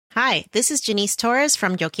Hi, this is Janice Torres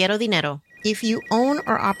from Yo Quiero Dinero. If you own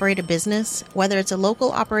or operate a business, whether it's a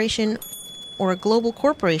local operation or a global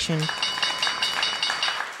corporation,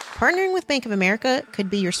 partnering with Bank of America could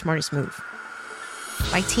be your smartest move.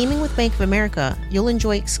 By teaming with Bank of America, you'll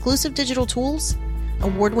enjoy exclusive digital tools,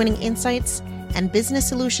 award-winning insights, and business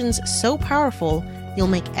solutions so powerful, you'll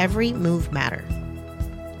make every move matter.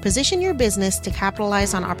 Position your business to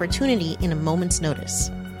capitalize on opportunity in a moment's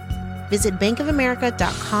notice. Visit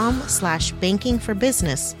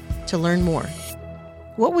bankofamerica.com/bankingforbusiness to learn more.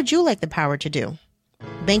 What would you like the power to do?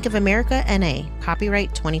 Bank of America N.A.,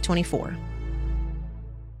 copyright 2024.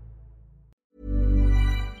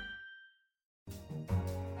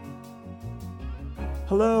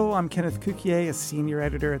 Hello, I'm Kenneth Cukier, a senior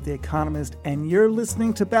editor at The Economist, and you're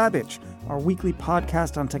listening to Babbage, our weekly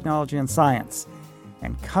podcast on technology and science.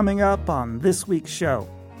 And coming up on this week's show,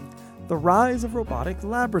 the rise of robotic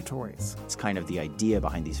laboratories. It's kind of the idea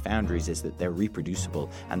behind these foundries is that they're reproducible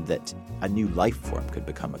and that a new life form could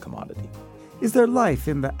become a commodity. Is there life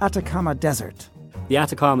in the Atacama Desert? The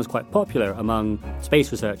Atacama is quite popular among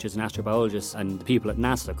space researchers and astrobiologists and the people at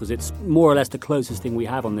NASA because it's more or less the closest thing we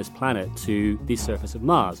have on this planet to the surface of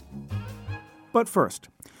Mars. But first,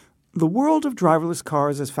 the world of driverless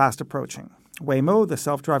cars is fast approaching. Waymo, the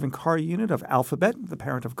self-driving car unit of Alphabet, the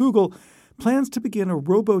parent of Google, plans to begin a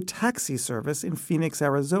robo-taxi service in Phoenix,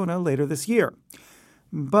 Arizona later this year.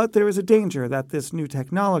 But there is a danger that this new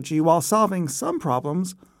technology, while solving some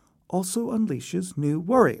problems, also unleashes new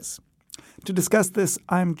worries. To discuss this,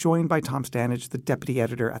 I'm joined by Tom Standage, the deputy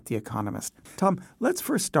editor at The Economist. Tom, let's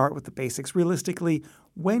first start with the basics. Realistically,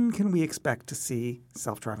 when can we expect to see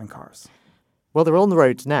self-driving cars? Well, they're on the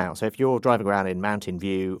roads now. So if you're driving around in Mountain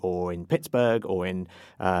View or in Pittsburgh or in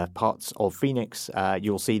parts of Phoenix,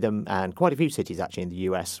 you'll see them, and quite a few cities actually in the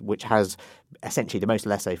US, which has essentially the most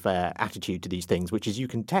laissez-faire attitude to these things, which is you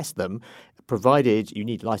can test them, provided you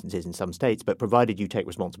need licenses in some states, but provided you take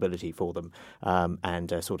responsibility for them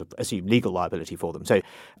and sort of assume legal liability for them. So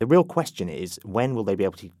the real question is, when will they be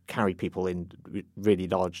able to carry people in really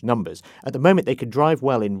large numbers? At the moment, they can drive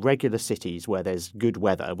well in regular cities where there's good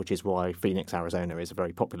weather, which is why Phoenix, Arizona is a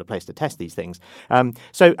very popular place to test these things.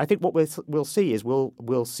 So I think what we'll see is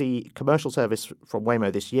we'll see commercial service from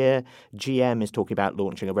Waymo this year. GM is talking about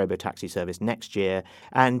launching a robo-taxi service next year.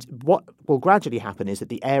 And what will gradually happen is that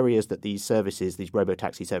the areas that these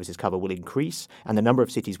robo-taxi services cover will increase, and the number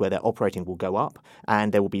of cities where they're operating will go up,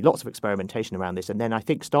 and there will be lots of experimentation around this. And then I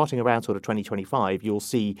think starting around sort of 2025, you'll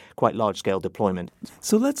see quite large-scale deployment.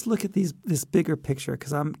 So let's look at this bigger picture,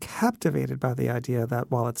 because I'm captivated by the idea that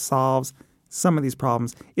while it solves some of these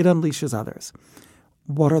problems, it unleashes others.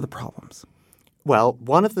 What are the problems? Well,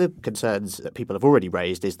 one of the concerns that people have already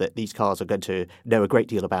raised is that these cars are going to know a great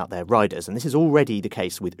deal about their riders. And this is already the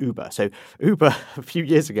case with Uber. So Uber, a few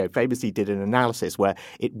years ago, famously did an analysis where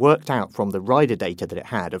it worked out from the rider data that it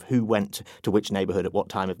had of who went to which neighborhood at what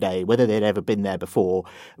time of day, whether they'd ever been there before,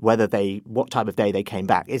 what time of day they came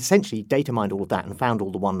back. It essentially data mined all of that and found all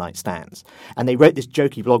the one-night stands. And they wrote this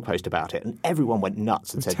jokey blog post about it, and everyone went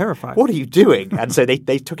nuts and said, terrified. What are you doing? And so they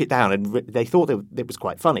took it down, and they thought it was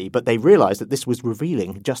quite funny, but they realized that this was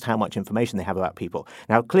revealing just how much information they have about people.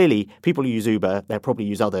 Now, clearly, people who use Uber, they'll probably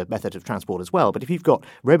use other methods of transport as well. But if you've got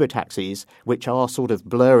robo-taxis, which are sort of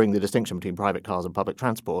blurring the distinction between private cars and public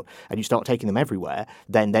transport, and you start taking them everywhere,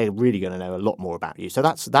 then they're really going to know a lot more about you. So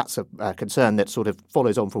that's a concern that sort of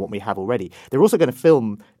follows on from what we have already. They're also going to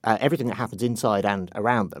film everything that happens inside and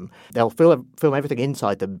around them. They'll film everything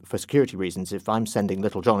inside them for security reasons. If I'm sending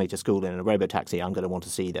little Johnny to school in a robo-taxi, I'm going to want to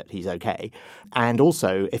see that he's okay. And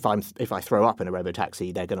also, if I throw up in a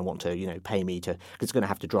robo-taxi, they're going to want to, pay me because it's going to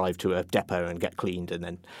have to drive to a depot and get cleaned, and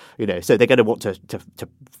then, so they're going to want to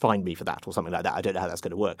find me for that or something like that. I don't know how that's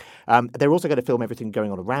going to work. They're also going to film everything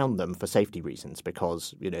going on around them for safety reasons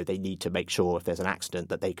because, they need to make sure if there's an accident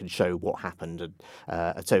that they can show what happened.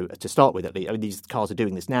 And so to start with, at least, these cars are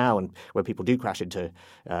doing this now, and when people do crash into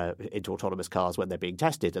autonomous cars when they're being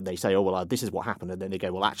tested, and they say, oh, well, this is what happened, and then they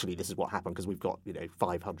go, well, actually, this is what happened because we've got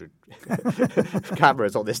 500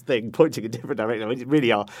 cameras on this thing pointing in different directions.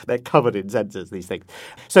 They're covered in sensors, these things.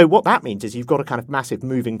 So what that means is you've got a kind of massive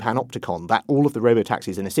moving panopticon that all of the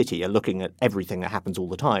robo-taxis in a city are looking at everything that happens all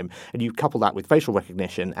the time. And you couple that with facial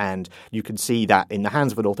recognition, and you can see that in the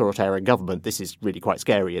hands of an authoritarian government, this is really quite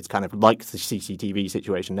scary. It's kind of like the CCTV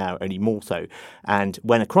situation now, only more so. And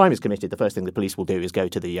when a crime is committed, the first thing the police will do is go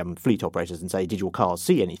to the fleet operators and say, did your cars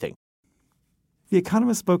see anything? The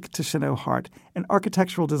Economist spoke to Chanel Hart, an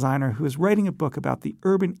architectural designer who is writing a book about the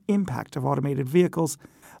urban impact of automated vehicles.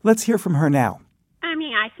 Let's hear from her now. I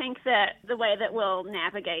mean, I think that the way that we'll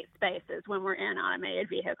navigate spaces when we're in automated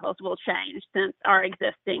vehicles will change, since our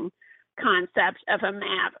existing concept of a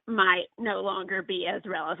map might no longer be as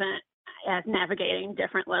relevant as navigating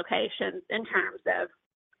different locations in terms of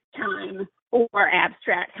time or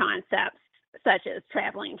abstract concepts such as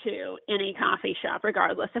traveling to any coffee shop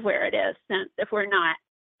regardless of where it is, since if we're not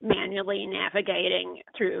manually navigating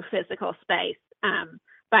through physical space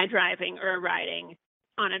by driving or riding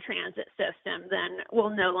on a transit system, then we'll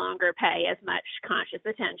no longer pay as much conscious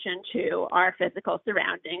attention to our physical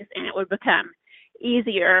surroundings, and it would become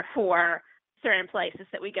easier for certain places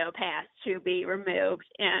that we go past to be removed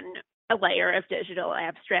in a layer of digital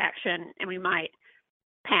abstraction, and we might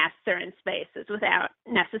pass certain spaces without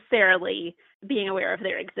necessarily being aware of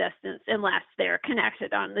their existence unless they're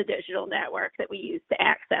connected on the digital network that we use to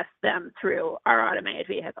access them through our automated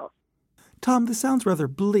vehicles. Tom, this sounds rather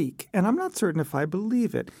bleak, and I'm not certain if I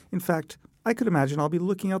believe it. In fact, I could imagine I'll be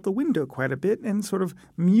looking out the window quite a bit and sort of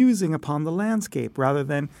musing upon the landscape rather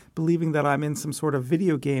than believing that I'm in some sort of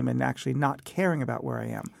video game and actually not caring about where I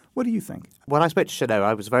am. What do you think? When I spoke to Chanel,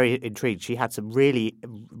 I was very intrigued. She had some really,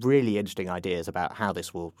 really interesting ideas about how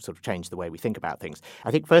this will sort of change the way we think about things.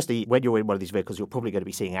 I think, firstly, when you're in one of these vehicles, you're probably going to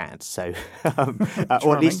be seeing ads. So,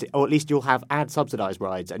 or at least you'll have ad-subsidized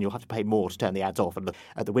rides, and you'll have to pay more to turn the ads off and look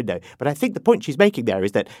at the window. But I think the point she's making there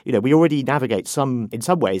is that, you know, we already navigate in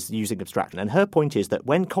some ways using abstraction. And her point is that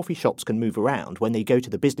when coffee shops can move around, when they go to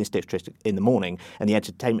the business district in the morning and the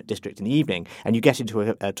entertainment district in the evening, and you get into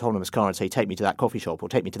an autonomous car and say, take me to that coffee shop or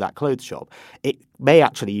take me to that clothes shop, it may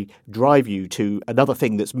actually drive you to another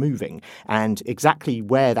thing that's moving, and exactly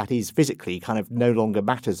where that is physically kind of no longer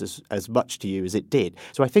matters as much to you as it did.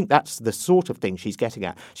 So I think that's the sort of thing she's getting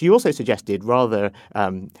at. She also suggested, rather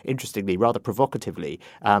interestingly, rather provocatively,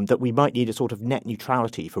 that we might need a sort of net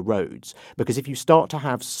neutrality for roads, because if you start to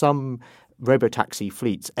have some robotaxi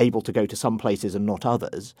fleets able to go to some places and not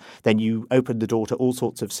others, then you open the door to all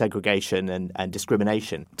sorts of segregation and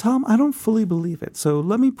discrimination. Tom, I don't fully believe it, so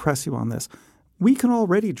let me press you on this. We can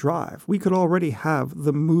already drive. We could already have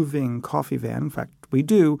the moving coffee van. In fact, we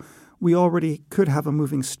do. We already could have a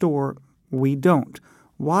moving store. We don't.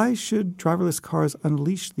 Why should driverless cars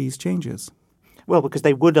unleash these changes? Well, because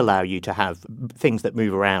they would allow you to have things that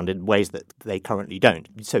move around in ways that they currently don't.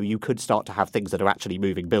 So you could start to have things that are actually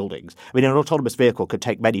moving buildings. I mean, an autonomous vehicle could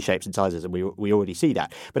take many shapes and sizes, and we already see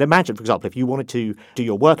that. But imagine, for example, if you wanted to do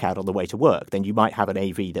your workout on the way to work, then you might have an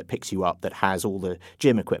AV that picks you up that has all the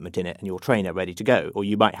gym equipment in it and your trainer ready to go. Or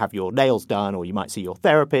you might have your nails done, or you might see your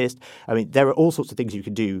therapist. I mean, there are all sorts of things you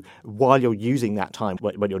can do while you're using that time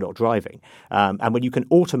when you're not driving. And when you can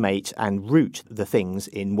automate and route the things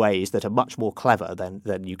in ways that are much more clever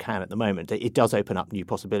than you can at the moment, it does open up new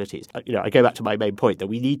possibilities. You know, I go back to my main point that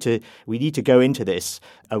we need to go into this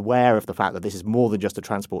aware of the fact that this is more than just a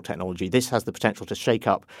transport technology. This has the potential to shake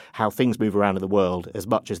up how things move around in the world as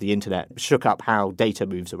much as the internet shook up how data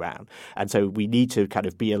moves around. And so we need to kind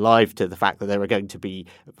of be alive to the fact that there are going to be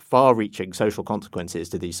far-reaching social consequences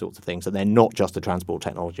to these sorts of things, and they're not just a transport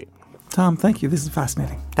technology. Tom, thank you. This is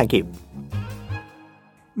fascinating. Thank you.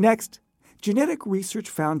 Next, genetic research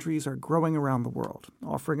foundries are growing around the world,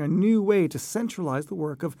 offering a new way to centralize the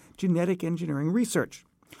work of genetic engineering research.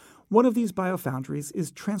 One of these biofoundries is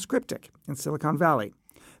Transcriptic in Silicon Valley.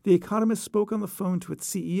 The Economist spoke on the phone to its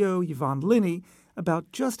CEO, Yvonne Linney,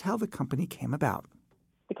 about just how the company came about.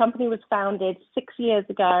 The company was founded 6 years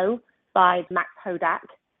ago by Max Hodak,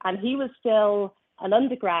 and he was still an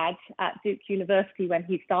undergrad at Duke University when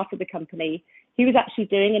he started the company. He was actually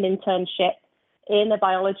doing an internship in a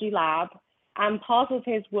biology lab, and part of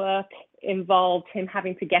his work involved him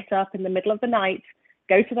having to get up in the middle of the night,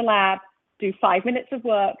 go to the lab, do 5 minutes of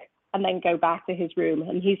work, and then go back to his room.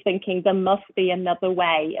 And he's thinking there must be another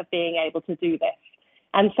way of being able to do this.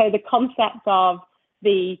 And so the concept of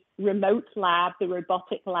the remote lab, the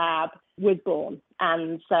robotic lab, was born.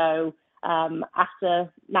 And so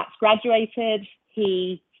after Max graduated,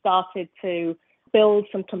 he started to build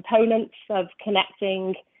some components of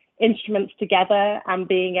connecting instruments together and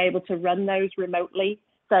being able to run those remotely.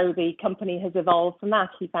 So the company has evolved from that.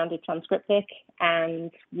 He founded Transcriptic,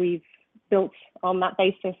 and we've built on that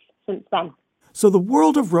basis since then. So the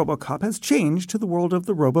world of RoboCop has changed to the world of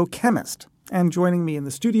the RoboChemist. And joining me in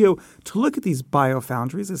the studio to look at these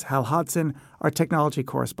biofoundries is Hal Hodson, our technology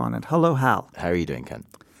correspondent. Hello, Hal. How are you doing, Ken?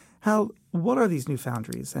 Hal, what are these new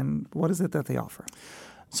foundries, and what is it that they offer?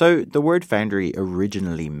 So the word foundry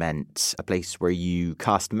originally meant a place where you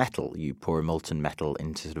cast metal. You pour molten metal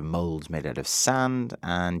into sort of molds made out of sand,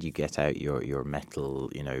 and you get out your metal,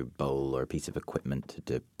 bowl or piece of equipment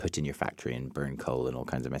to put in your factory and burn coal and all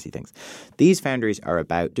kinds of messy things. These foundries are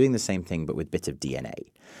about doing the same thing but with bits of DNA.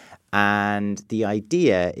 And the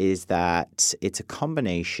idea is that it's a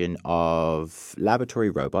combination of laboratory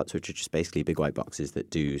robots, which are just basically big white boxes that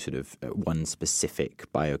do sort of one specific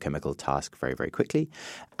biochemical task very, very quickly,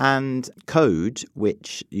 and code,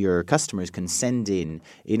 which your customers can send in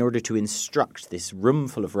order to instruct this room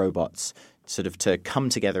full of robots sort of to come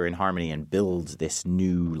together in harmony and build this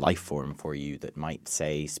new life form for you that might,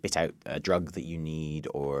 say, spit out a drug that you need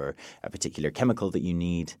or a particular chemical that you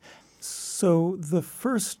need. So the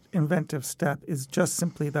first inventive step is just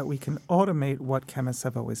simply that we can automate what chemists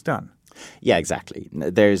have always done. Yeah, exactly.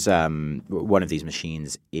 There's one of these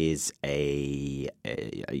machines is you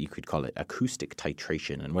could call it acoustic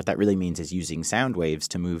titration. And what that really means is using sound waves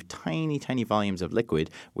to move tiny, tiny volumes of liquid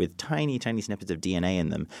with tiny, tiny snippets of DNA in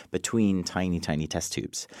them between tiny, tiny test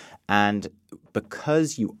tubes. And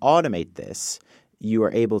because you automate this, you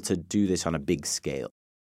are able to do this on a big scale.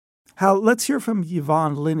 Hal, let's hear from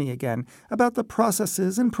Yvonne Linney again about the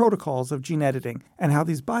processes and protocols of gene editing and how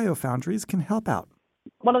these biofoundries can help out.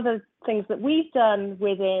 One of the things that we've done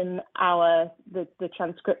within the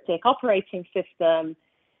transcriptic operating system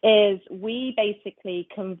is we basically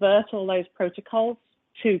convert all those protocols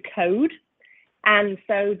to code. And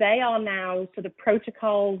so they are now sort of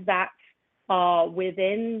protocols that are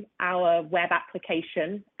within our web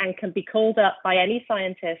application and can be called up by any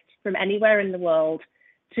scientist from anywhere in the world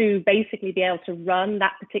to basically be able to run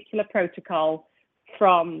that particular protocol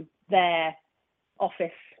from their office,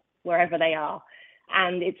 wherever they are.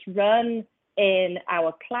 And it's run in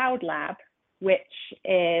our cloud lab, which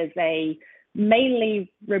is a mainly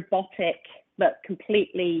robotic but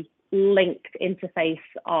completely linked interface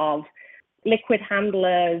of liquid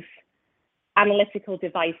handlers, analytical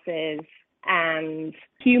devices, and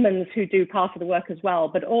humans who do part of the work as well,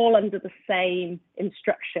 but all under the same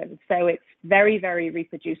instruction. So it's very, very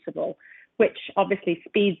reproducible, which obviously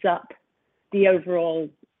speeds up the overall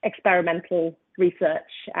experimental research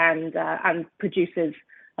and produces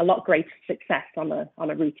a lot greater success on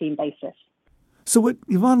a routine basis. So what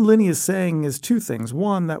Yvonne Linney is saying is two things.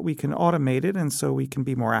 One, that we can automate it and so we can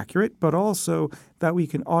be more accurate, but also that we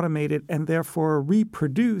can automate it and therefore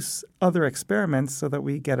reproduce other experiments so that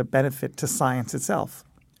we get a benefit to science itself.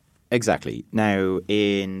 Exactly. Now,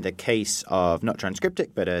 in the case of not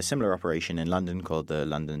transcriptic, but a similar operation in London called the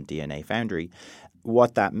London DNA Foundry,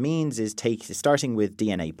 what that means is starting with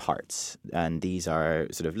DNA parts. And these are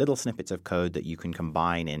sort of little snippets of code that you can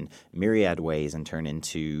combine in myriad ways and turn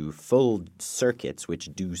into full circuits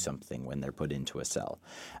which do something when they're put into a cell.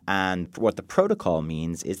 And what the protocol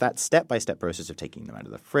means is that step-by-step process of taking them out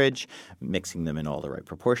of the fridge, mixing them in all the right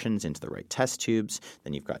proportions into the right test tubes.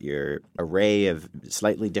 Then you've got your array of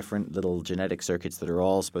slightly different little genetic circuits that are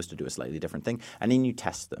all supposed to do a slightly different thing. And then you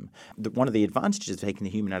test them. One of the advantages of taking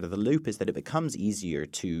the human out of the loop is that it becomes easier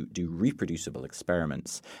to do reproducible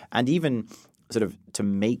experiments and even sort of to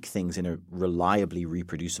make things in a reliably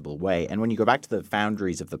reproducible way. And when you go back to the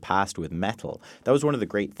foundries of the past with metal, that was one of the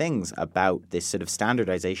great things about this sort of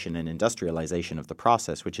standardization and industrialization of the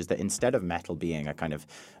process, which is that instead of metal being a kind of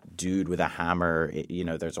dude with a hammer,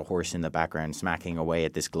 there's a horse in the background smacking away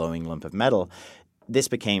at this glowing lump of metal, this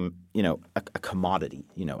became, a commodity.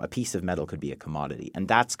 A piece of metal could be a commodity. And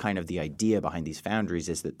that's kind of the idea behind these foundries,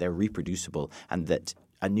 is that they're reproducible and that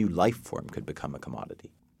a new life form could become a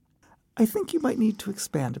commodity. I think you might need to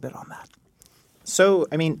expand a bit on that. So,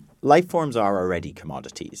 life forms are already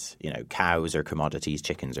commodities. Cows are commodities,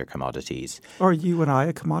 chickens are commodities. Are you and I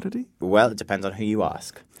a commodity? Well, it depends on who you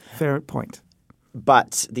ask. Fair point.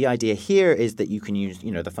 But the idea here is that you can use,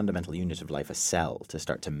 the fundamental unit of life, a cell, to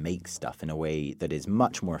start to make stuff in a way that is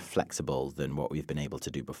much more flexible than what we've been able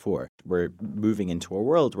to do before. We're moving into a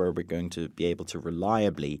world where we're going to be able to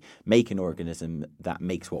reliably make an organism that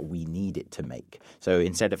makes what we need it to make. So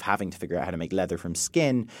instead of having to figure out how to make leather from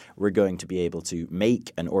skin, we're going to be able to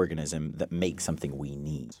make an organism that makes something we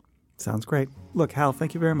need. Sounds great. Look, Hal,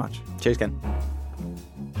 thank you very much. Cheers, Ken.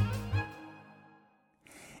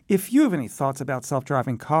 If you have any thoughts about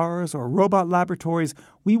self-driving cars or robot laboratories,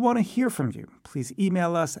 we want to hear from you. Please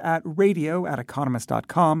email us at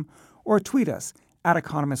radio@economist.com or tweet us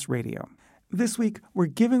 @economistradio. This week, we're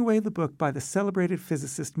giving away the book by the celebrated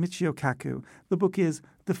physicist Michio Kaku. The book is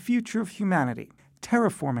The Future of Humanity,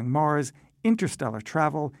 Terraforming Mars, Interstellar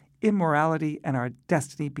Travel, Immorality, and Our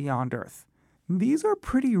Destiny Beyond Earth. These are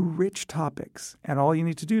pretty rich topics, and all you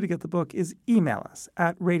need to do to get the book is email us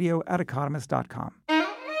at radio@economist.com.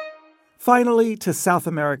 Finally, to South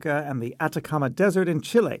America and the Atacama Desert in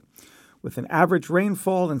Chile. With an average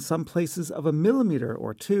rainfall in some places of 1 millimeter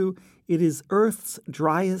or 2, it is Earth's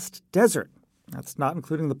driest desert. That's not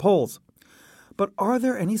including the poles. But are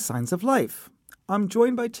there any signs of life? I'm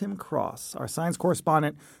joined by Tim Cross, our science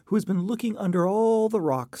correspondent, who has been looking under all the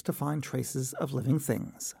rocks to find traces of living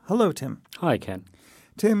things. Hello, Tim. Hi, Ken.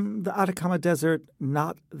 Tim, the Atacama Desert,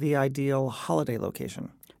 not the ideal holiday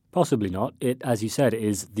location. Possibly not. It, as you said,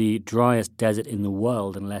 is the driest desert in the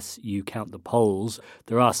world unless you count the poles.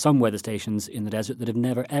 There are some weather stations in the desert that have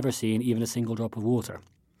never, ever seen even a single drop of water.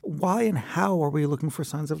 Why and how are we looking for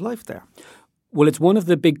signs of life there? Well, it's one of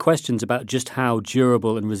the big questions about just how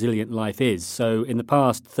durable and resilient life is. So in the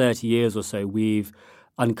past 30 years or so, we've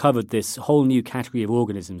uncovered this whole new category of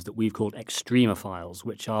organisms that we've called extremophiles,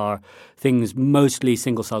 which are things, mostly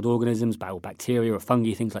single-celled organisms, bacteria or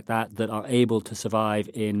fungi, things like that, that are able to survive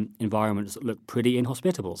in environments that look pretty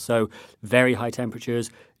inhospitable. So very high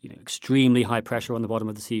temperatures, extremely high pressure on the bottom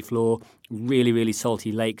of the seafloor, really, really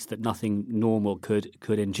salty lakes that nothing normal could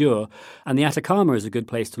endure. And the Atacama is a good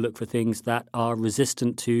place to look for things that are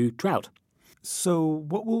resistant to drought. So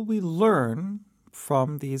what will we learn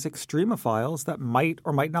from these extremophiles that might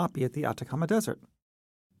or might not be at the Atacama Desert?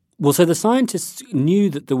 Well, so the scientists knew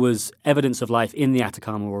that there was evidence of life in the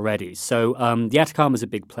Atacama already. So the Atacama is a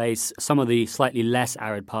big place. Some of the slightly less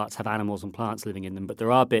arid parts have animals and plants living in them, but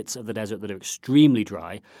there are bits of the desert that are extremely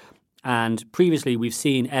dry. And previously we've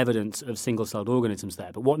seen evidence of single-celled organisms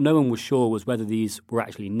there. But what no one was sure was whether these were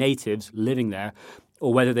actually natives living there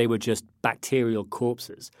or whether they were just bacterial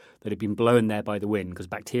corpses that had been blown there by the wind, because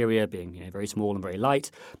bacteria, being very small and very light,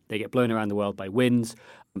 they get blown around the world by winds.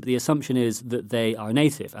 But the assumption is that they are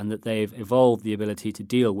native and that they've evolved the ability to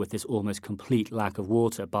deal with this almost complete lack of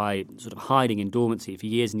water by sort of hiding in dormancy for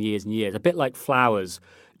years and years and years, a bit like flowers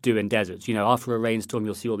do in deserts. After a rainstorm,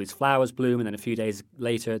 you'll see all these flowers bloom, and then a few days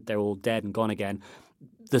later, they're all dead and gone again.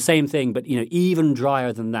 The same thing, but, even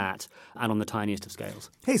drier than that and on the tiniest of scales.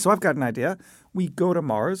 Hey, so I've got an idea. We go to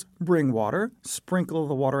Mars, bring water, sprinkle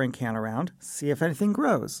the watering can around, see if anything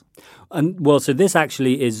grows. So this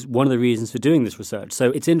actually is one of the reasons for doing this research.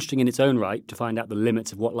 So it's interesting in its own right to find out the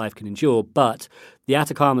limits of what life can endure, but the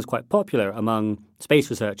Atacama is quite popular among space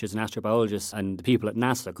researchers and astrobiologists and the people at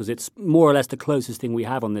NASA because it's more or less the closest thing we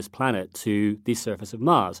have on this planet to the surface of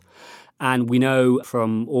Mars. And we know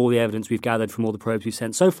from all the evidence we've gathered from all the probes we've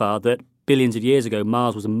sent so far that billions of years ago,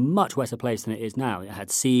 Mars was a much wetter place than it is now. It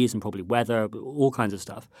had seas and probably weather, all kinds of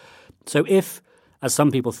stuff. So if, as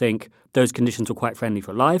some people think, those conditions were quite friendly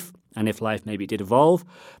for life, and if life maybe did evolve,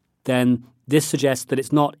 then this suggests that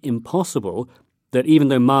it's not impossible that even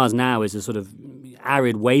though Mars now is a sort of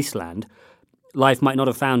arid wasteland, life might not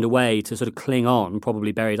have found a way to sort of cling on,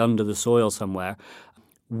 probably buried under the soil somewhere,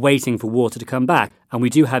 waiting for water to come back. And we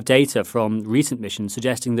do have data from recent missions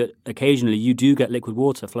suggesting that occasionally you do get liquid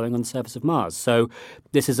water flowing on the surface of Mars. So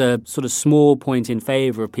this is a sort of small point in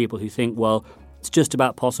favor of people who think, well, it's just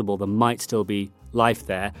about possible there might still be life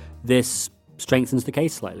there. This strengthens the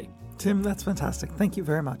case slightly. Tim, that's fantastic. Thank you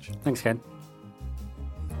very much. Thanks, Ken.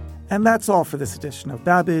 And that's all for this edition of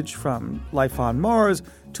Babbage, from Life on Mars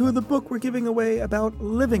to the book we're giving away about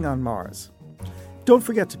living on Mars. Don't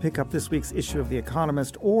forget to pick up this week's issue of The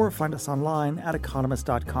Economist or find us online at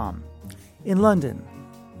economist.com. In London,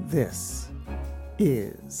 this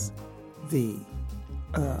is The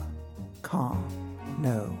Economist.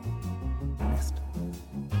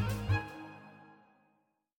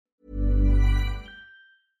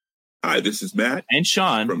 Hi, this is Matt and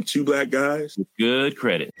Sean from Two Black Guys with Good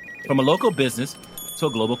Credit. From a local business to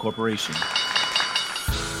a global corporation,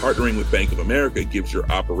 partnering with Bank of America gives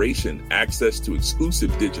your operation access to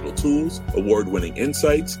exclusive digital tools, award-winning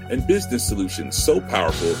insights, and business solutions so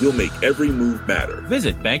powerful you'll make every move matter.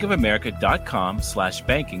 Visit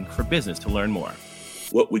bankofamerica.com/banking for business to learn more.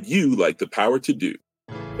 What would you like the power to do?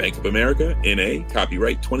 Bank of America, N.A.,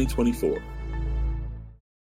 copyright 2024.